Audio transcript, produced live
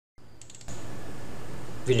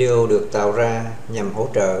Video được tạo ra nhằm hỗ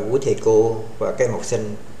trợ quý thầy cô và các em học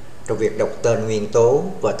sinh trong việc đọc tên nguyên tố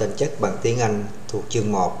và tên chất bằng tiếng Anh thuộc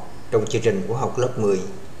chương 1 trong chương trình của học lớp 10.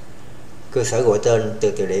 Cơ sở gọi tên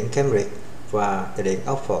từ từ điển Cambridge và từ điển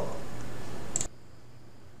Oxford.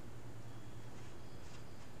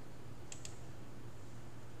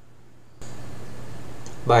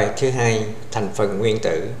 Bài thứ 2, thành phần nguyên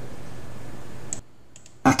tử.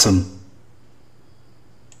 Atom,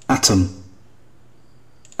 atom,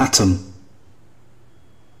 atom.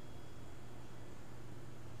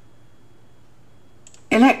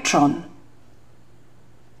 Electron,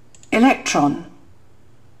 electron,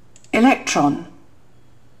 electron.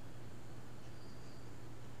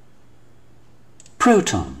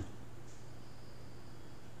 Proton,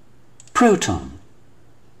 proton,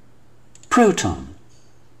 proton.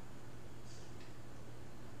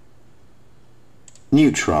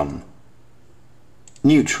 Neutron,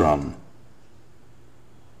 neutron,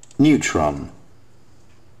 neutron.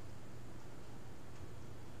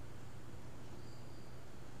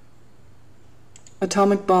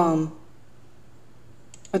 Atomic bomb,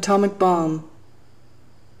 atomic bomb,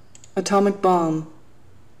 atomic bomb.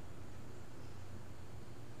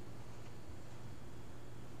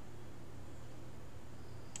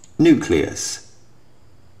 Nucleus,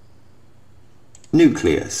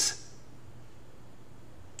 nucleus,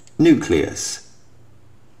 nucleus.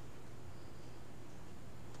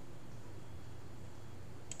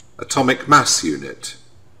 Atomic mass unit,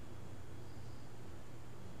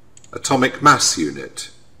 atomic mass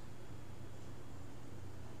unit,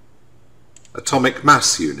 atomic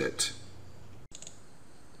mass unit.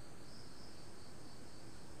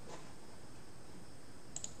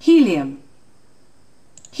 Helium,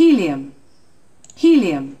 helium,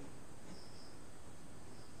 helium.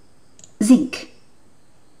 Zinc,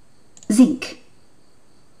 zinc,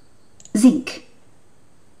 zinc.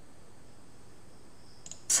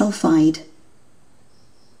 Sulfide,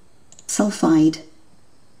 sulfide,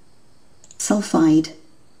 sulfide.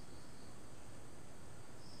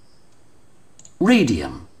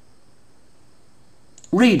 Radium,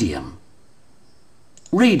 radium,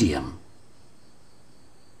 radium.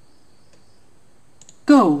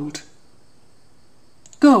 Gold,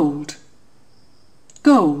 gold,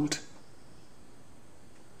 gold.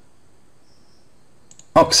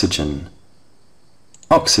 Oxygen,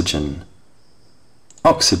 oxygen,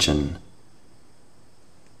 oxygen.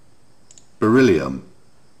 Beryllium,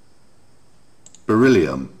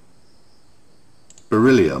 beryllium,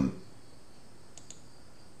 beryllium.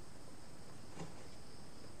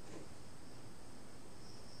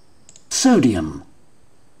 Sodium,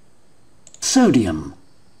 sodium,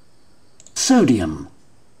 sodium.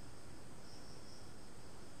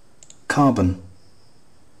 Carbon,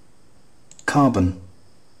 carbon,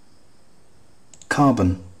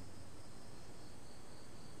 carbon.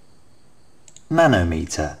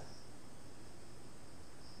 Manometer,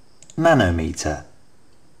 manometer,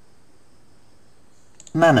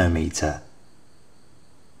 manometer.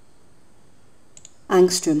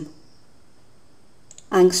 Angstrom,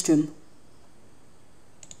 angstrom,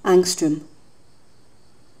 angstrom.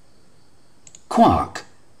 Quark,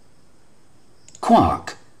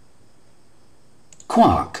 quark,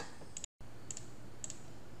 quark.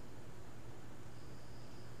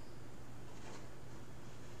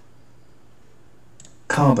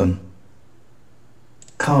 Carbon,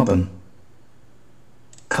 carbon,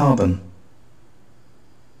 carbon.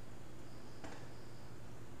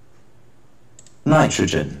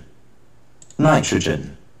 Nitrogen,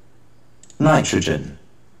 nitrogen, nitrogen.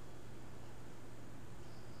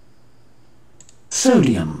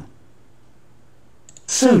 Sodium,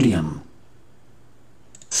 sodium,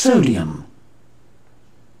 sodium.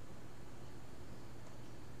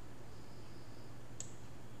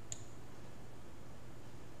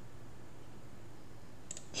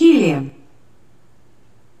 Helium,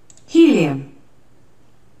 helium,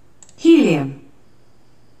 helium.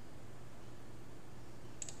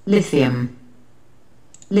 Lithium,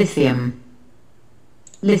 lithium,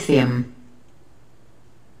 lithium.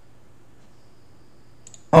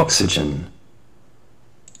 Oxygen,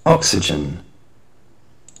 oxygen,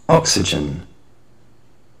 oxygen.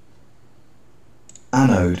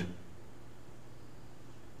 Anode,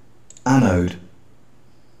 anode,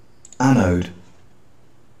 anode.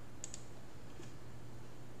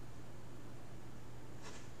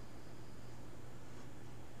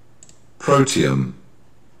 Protium,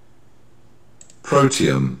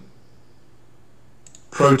 protium,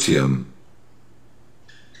 protium.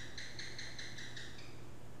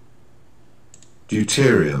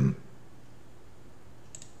 Deuterium,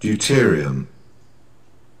 deuterium,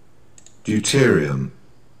 deuterium.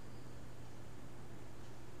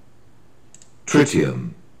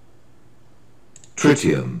 tritium,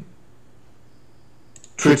 tritium,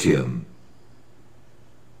 tritium,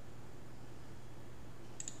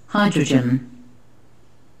 hydrogen,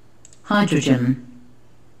 hydrogen,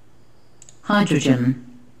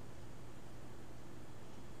 hydrogen,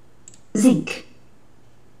 zinc,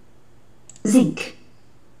 zinc,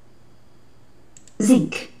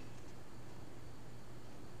 zinc,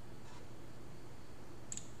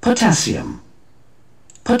 potassium,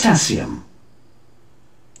 potassium,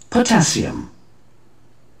 potassium,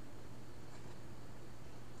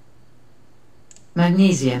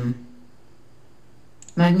 magnesium,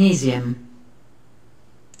 magnesium,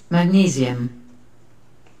 magnesium,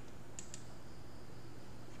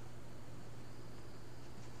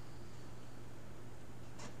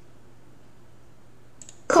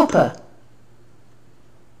 copper,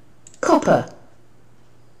 copper,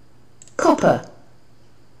 copper,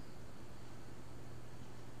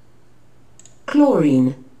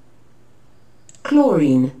 chlorine,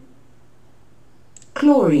 chlorine,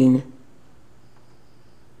 chlorine,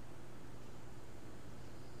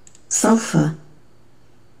 sulfur,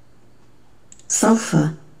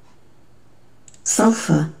 sulfur,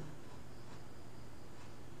 sulfur,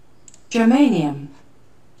 germanium,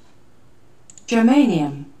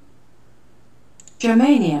 germanium,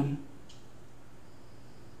 germanium,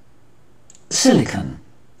 silicon,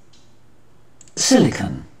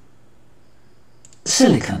 silicon,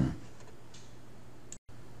 silicon,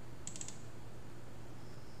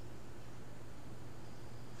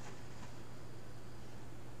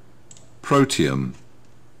 protium,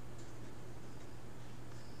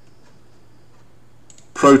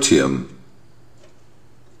 protium,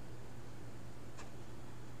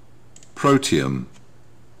 protium,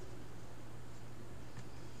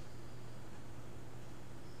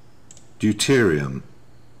 deuterium,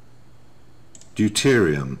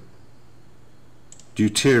 deuterium,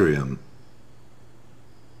 deuterium,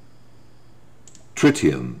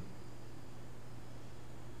 tritium,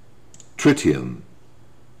 tritium,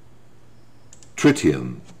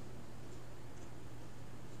 tritium,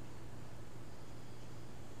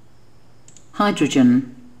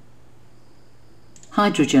 hydrogen,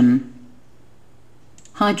 hydrogen,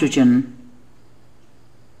 hydrogen,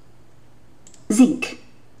 zinc,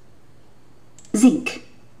 zinc,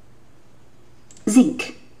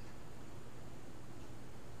 zinc,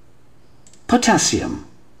 potassium,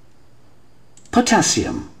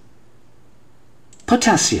 potassium,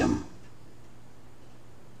 potassium,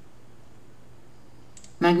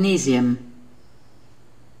 magnesium,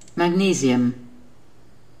 magnesium,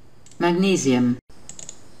 magnesium,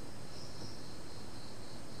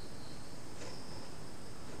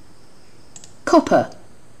 copper,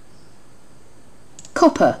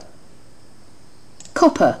 copper,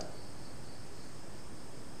 copper,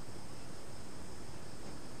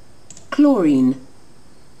 chlorine,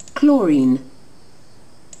 chlorine,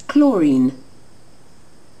 chlorine,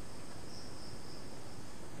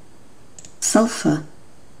 sulfur,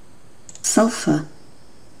 sulfur,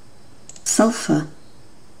 sulfur,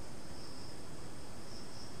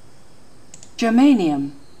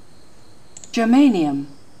 germanium, germanium,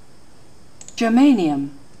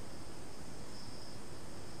 germanium,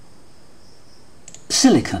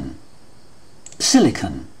 silicon,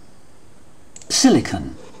 silicon,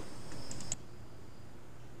 silicon,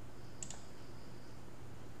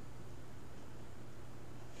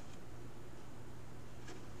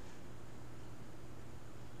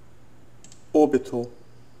 orbital,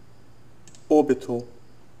 orbital,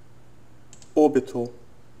 orbital,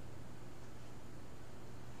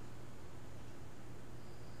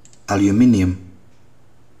 aluminium,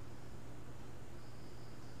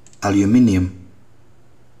 aluminium,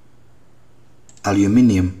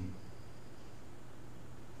 aluminium,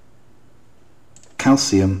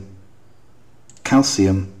 calcium,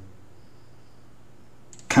 calcium,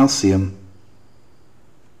 calcium,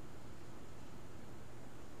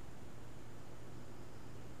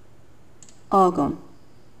 argon,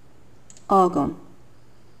 argon,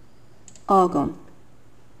 argon,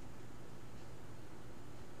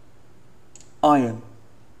 iron,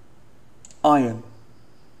 iron,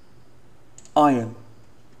 iron,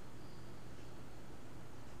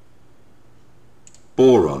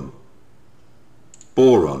 boron,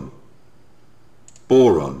 boron,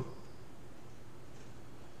 boron,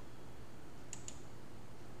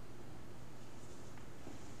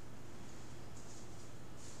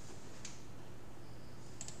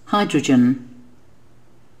 hydrogen,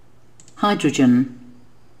 hydrogen,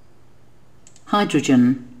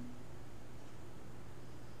 hydrogen,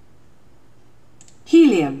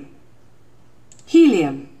 helium,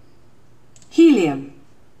 helium, helium,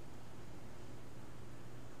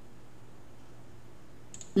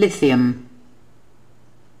 lithium,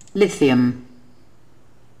 lithium,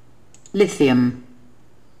 lithium,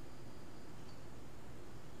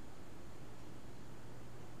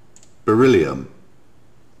 beryllium,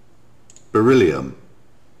 beryllium,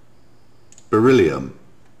 beryllium,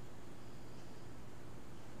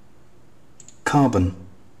 carbon,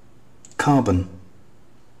 carbon,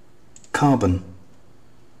 carbon,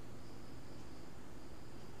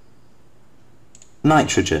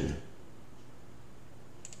 nitrogen,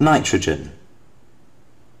 nitrogen,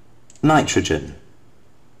 nitrogen,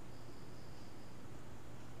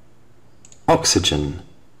 oxygen,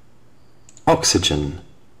 oxygen,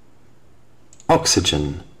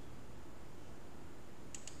 oxygen,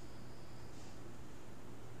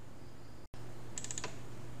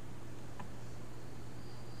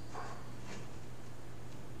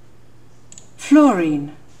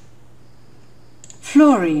 fluorine,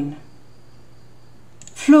 fluorine,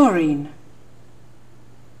 fluorine,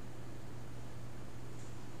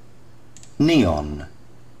 neon,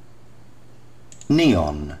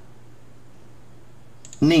 neon,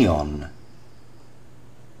 neon,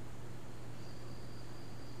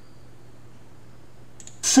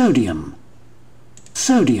 sodium,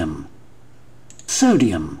 sodium,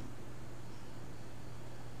 sodium,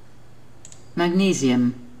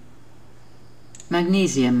 magnesium,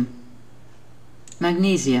 magnesium,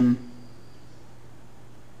 magnesium,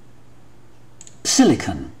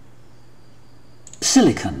 silicon,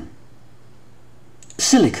 silicon,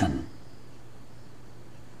 silicon,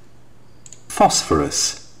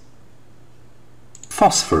 phosphorus,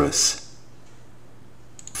 phosphorus,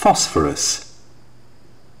 phosphorus,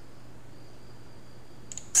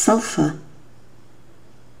 sulfur,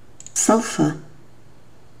 sulfur,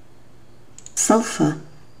 sulfur,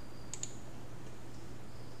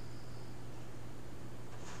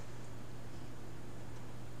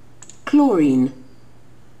 chlorine,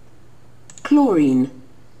 chlorine,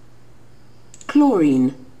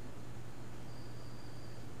 chlorine,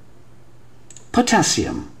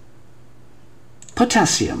 potassium,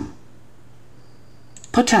 potassium,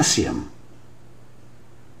 potassium,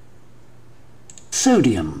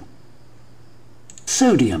 sodium,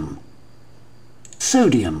 sodium,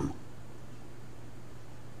 sodium,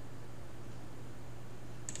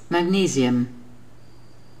 magnesium,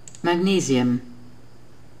 magnesium,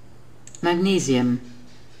 magnesium,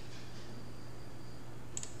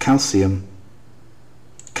 calcium,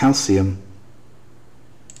 calcium,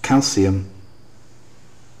 calcium,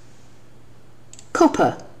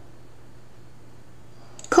 copper,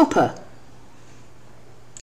 copper,